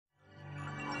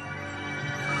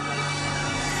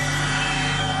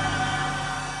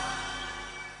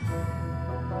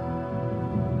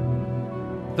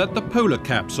That the polar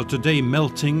caps are today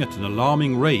melting at an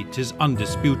alarming rate is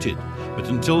undisputed, but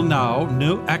until now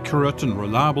no accurate and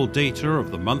reliable data of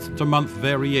the month-to-month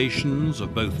variations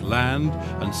of both land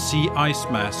and sea ice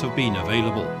mass have been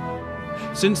available.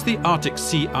 Since the Arctic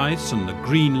sea ice and the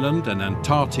Greenland and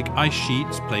Antarctic ice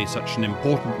sheets play such an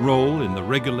important role in the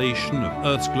regulation of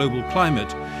Earth's global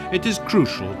climate, it is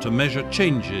crucial to measure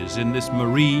changes in this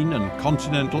marine and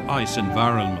continental ice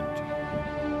environment.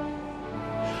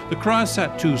 The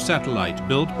CryoSat-2 satellite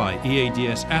built by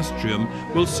EADS Astrium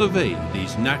will survey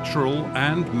these natural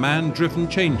and man-driven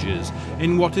changes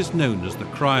in what is known as the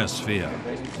cryosphere.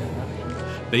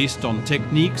 Based on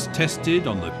techniques tested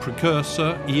on the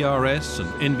precursor ERS and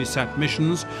Envisat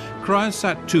missions,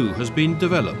 CryoSat-2 has been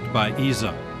developed by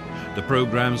ESA. The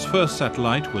program's first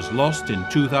satellite was lost in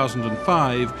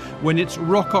 2005 when its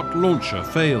rocket launcher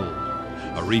failed.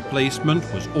 A replacement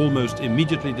was almost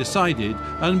immediately decided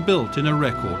and built in a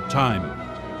record time.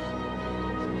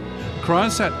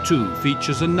 CryoSat-2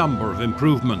 features a number of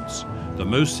improvements. The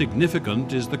most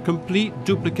significant is the complete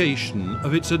duplication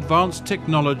of its advanced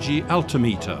technology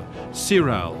altimeter,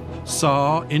 CRAL,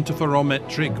 SAR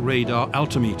Interferometric Radar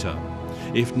Altimeter.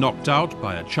 If knocked out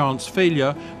by a chance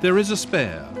failure, there is a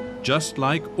spare, just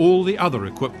like all the other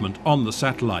equipment on the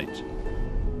satellite.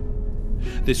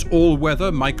 This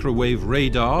all-weather microwave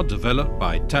radar developed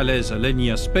by Thales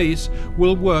Alenia Space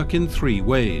will work in three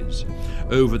ways.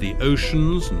 Over the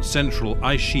oceans and central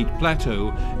ice sheet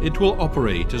plateau, it will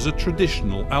operate as a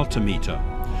traditional altimeter.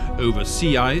 Over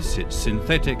sea ice, its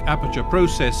synthetic aperture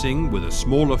processing with a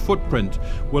smaller footprint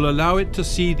will allow it to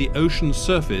see the ocean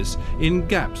surface in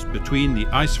gaps between the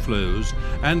ice flows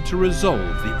and to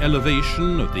resolve the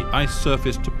elevation of the ice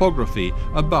surface topography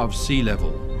above sea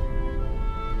level.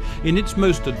 In its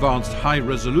most advanced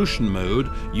high-resolution mode,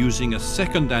 using a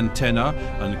second antenna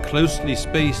and closely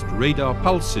spaced radar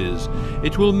pulses,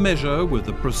 it will measure with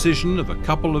the precision of a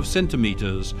couple of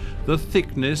centimeters the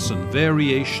thickness and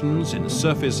variations in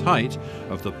surface height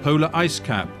of the polar ice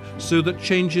cap so that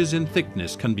changes in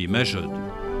thickness can be measured.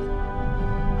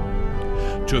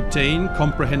 To obtain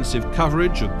comprehensive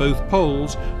coverage of both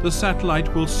poles, the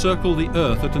satellite will circle the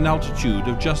Earth at an altitude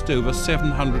of just over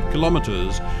 700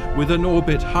 kilometers, with an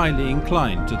orbit highly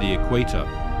inclined to the equator.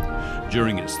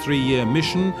 During its 3-year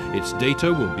mission, its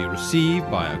data will be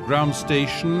received by a ground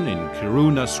station in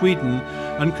Kiruna, Sweden,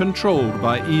 and controlled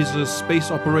by ESA's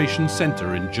Space Operations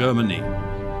Center in Germany.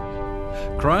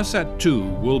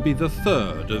 CryoSat-2 will be the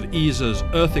third of ESA's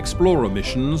Earth Explorer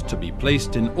missions to be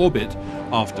placed in orbit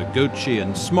after Gochi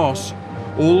and SMOS,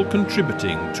 all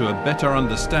contributing to a better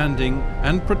understanding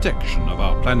and protection of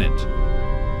our planet.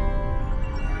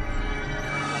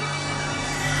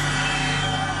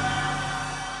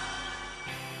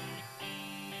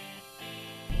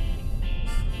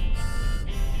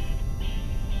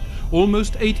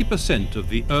 Almost 80% of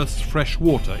the Earth's fresh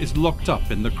water is locked up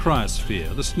in the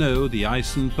cryosphere, the snow, the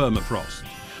ice and permafrost.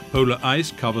 Polar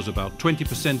ice covers about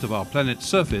 20% of our planet's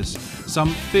surface, some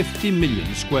 50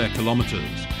 million square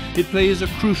kilometers. It plays a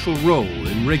crucial role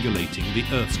in regulating the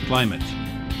Earth's climate.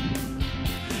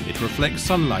 It reflects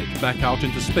sunlight back out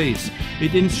into space,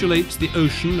 it insulates the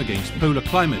ocean against polar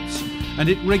climates, and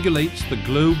it regulates the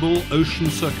global ocean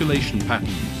circulation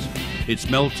patterns. Its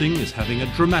melting is having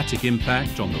a dramatic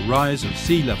impact on the rise of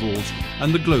sea levels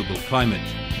and the global climate.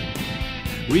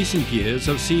 Recent years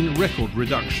have seen record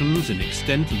reductions in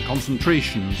extent and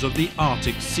concentrations of the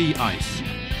Arctic sea ice.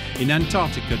 In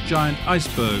Antarctica, giant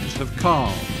icebergs have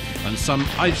calved and some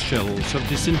ice shelves have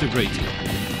disintegrated.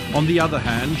 On the other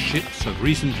hand, ships have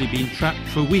recently been trapped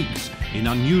for weeks in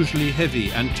unusually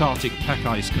heavy Antarctic pack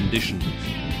ice conditions.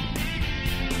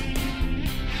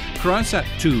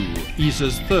 CryoSat-2,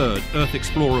 ESA's third Earth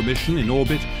Explorer mission in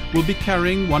orbit, will be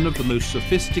carrying one of the most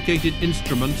sophisticated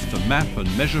instruments to map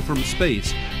and measure from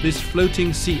space this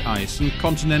floating sea ice and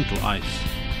continental ice.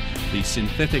 The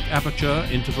Synthetic Aperture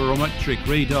Interferometric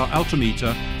Radar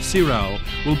Altimeter, CRAL,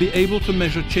 will be able to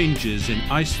measure changes in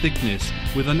ice thickness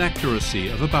with an accuracy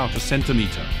of about a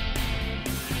centimeter.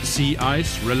 Sea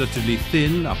ice, relatively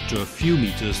thin, up to a few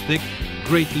meters thick,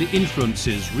 greatly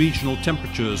influences regional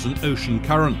temperatures and ocean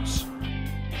currents.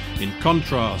 In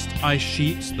contrast, ice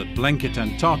sheets that blanket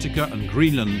Antarctica and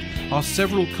Greenland are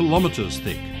several kilometers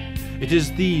thick. It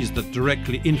is these that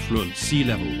directly influence sea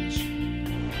levels.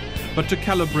 But to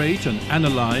calibrate and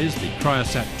analyze the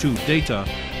CryoSat-2 data,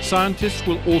 scientists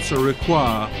will also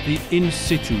require the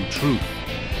in-situ truth.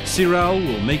 CRAL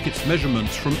will make its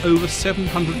measurements from over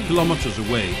 700 kilometers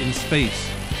away in space.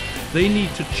 They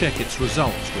need to check its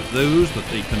results with those that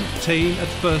they can obtain at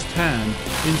first hand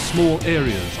in small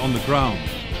areas on the ground.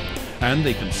 and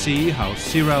they can see how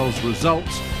CRAL's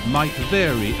results might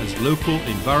vary as local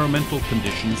environmental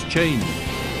conditions change.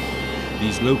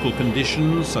 These local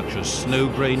conditions, such as snow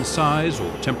grain size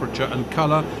or temperature and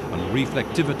colour and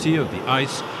reflectivity of the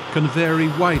ice, can vary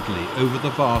widely over the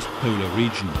vast polar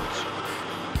regions.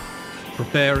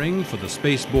 Preparing for the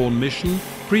spaceborne mission,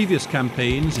 previous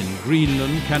campaigns in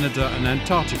Greenland, Canada and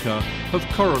Antarctica have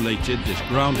correlated this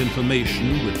ground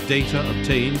information with data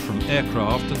obtained from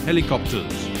aircraft and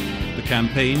helicopters. The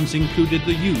campaigns included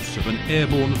the use of an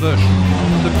airborne version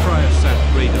of the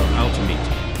CryoSat radar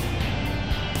altimeter.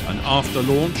 And after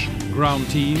launch, ground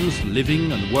teams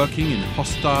living and working in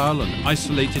hostile and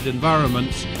isolated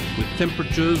environments with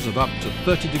temperatures of up to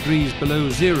 30 degrees below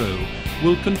zero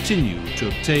will continue to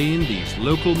obtain these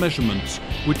local measurements,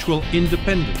 which will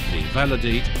independently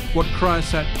validate what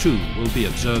CryoSat-2 will be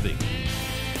observing.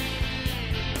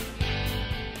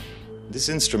 This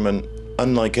instrument,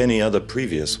 unlike any other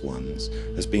previous ones,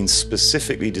 has been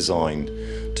specifically designed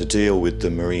to deal with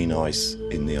the marine ice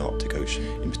in the Arctic Ocean.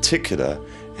 In particular,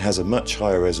 it has a much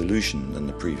higher resolution than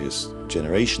the previous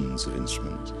generations of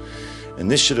instruments,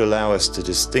 and this should allow us to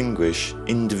distinguish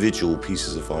individual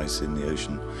pieces of ice in the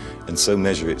ocean and so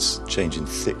measure its change in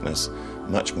thickness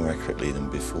much more accurately than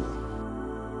before.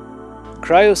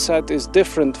 CryoSat is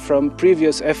different from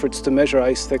previous efforts to measure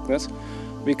ice thickness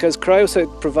because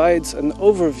CryoSat provides an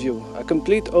overview, a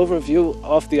complete overview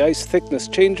of the ice thickness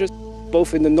changes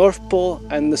both in the North Pole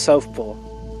and the South Pole.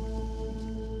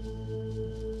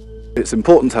 It's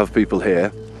important to have people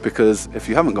here because if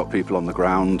you haven't got people on the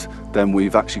ground, then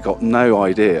we've actually got no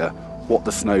idea what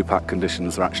the snowpack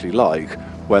conditions are actually like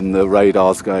when the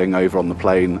radar's going over on the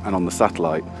plane and on the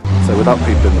satellite. So without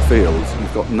people in the field,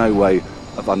 you've got no way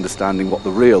of understanding what the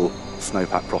real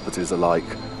snowpack properties are like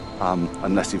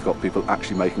unless you've got people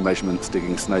actually making measurements,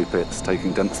 digging snow pits,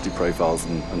 taking density profiles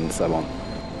and so on.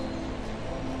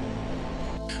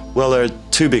 Well, there are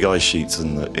two big ice sheets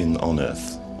on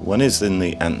Earth. One is in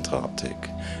the Antarctic,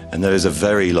 and there is a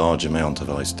very large amount of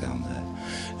ice down there.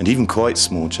 And even quite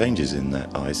small changes in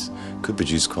that ice could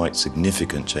produce quite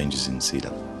significant changes in sea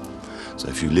level. So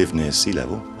if you live near sea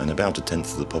level, and about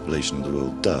 1/10 of the population of the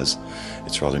world does,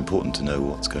 it's rather important to know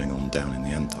what's going on down in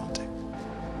the Antarctic.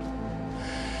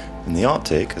 In the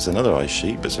Arctic, there's another ice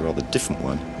sheet, but it's a rather different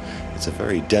one. It's a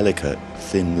very delicate,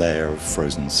 thin layer of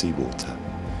frozen seawater.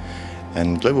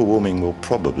 And global warming will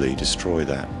probably destroy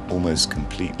that almost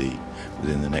completely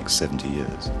within the next 70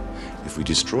 years. If we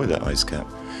destroy that ice cap,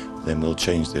 then we'll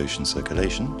change the ocean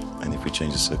circulation, and if we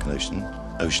change the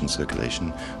ocean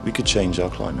circulation, we could change our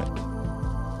climate.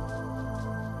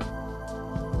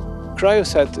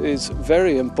 CryoSat is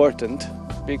very important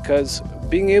because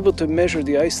being able to measure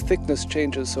the ice thickness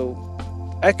changes so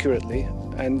accurately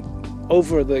and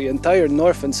over the entire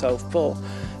North and South Pole,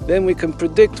 then we can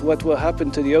predict what will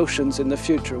happen to the oceans in the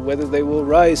future, whether they will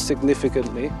rise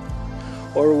significantly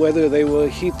or whether they will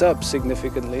heat up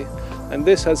significantly. And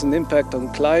this has an impact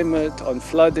on climate, on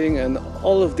flooding, and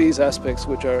all of these aspects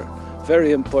which are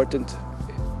very important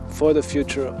for the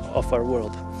future of our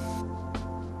world.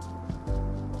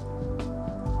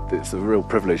 It's a real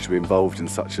privilege to be involved in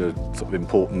such a sort of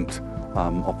important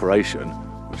operation,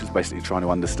 which is basically trying to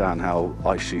understand how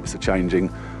ice sheets are changing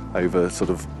over sort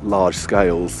of large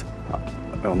scales,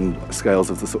 on scales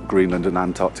of the sort of Greenland and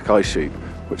Antarctic ice sheet,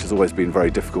 which has always been very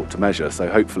difficult to measure. So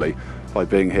hopefully, by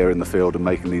being here in the field and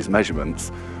making these measurements,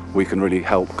 we can really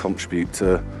help contribute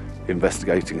to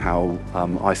investigating how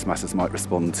ice masses might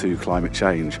respond to climate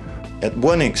change. At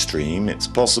one extreme, it's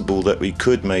possible that we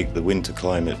could make the winter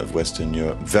climate of Western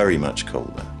Europe very much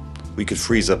colder. We could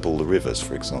freeze up all the rivers,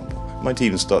 for example. Might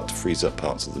even start to freeze up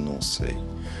parts of the North Sea.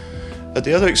 At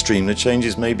the other extreme, the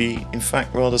changes may be, in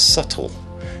fact, rather subtle,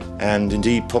 and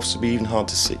indeed possibly even hard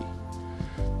to see.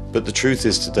 But the truth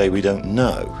is today we don't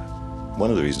know. One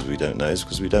of the reasons we don't know is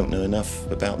because we don't know enough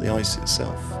about the ice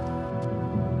itself.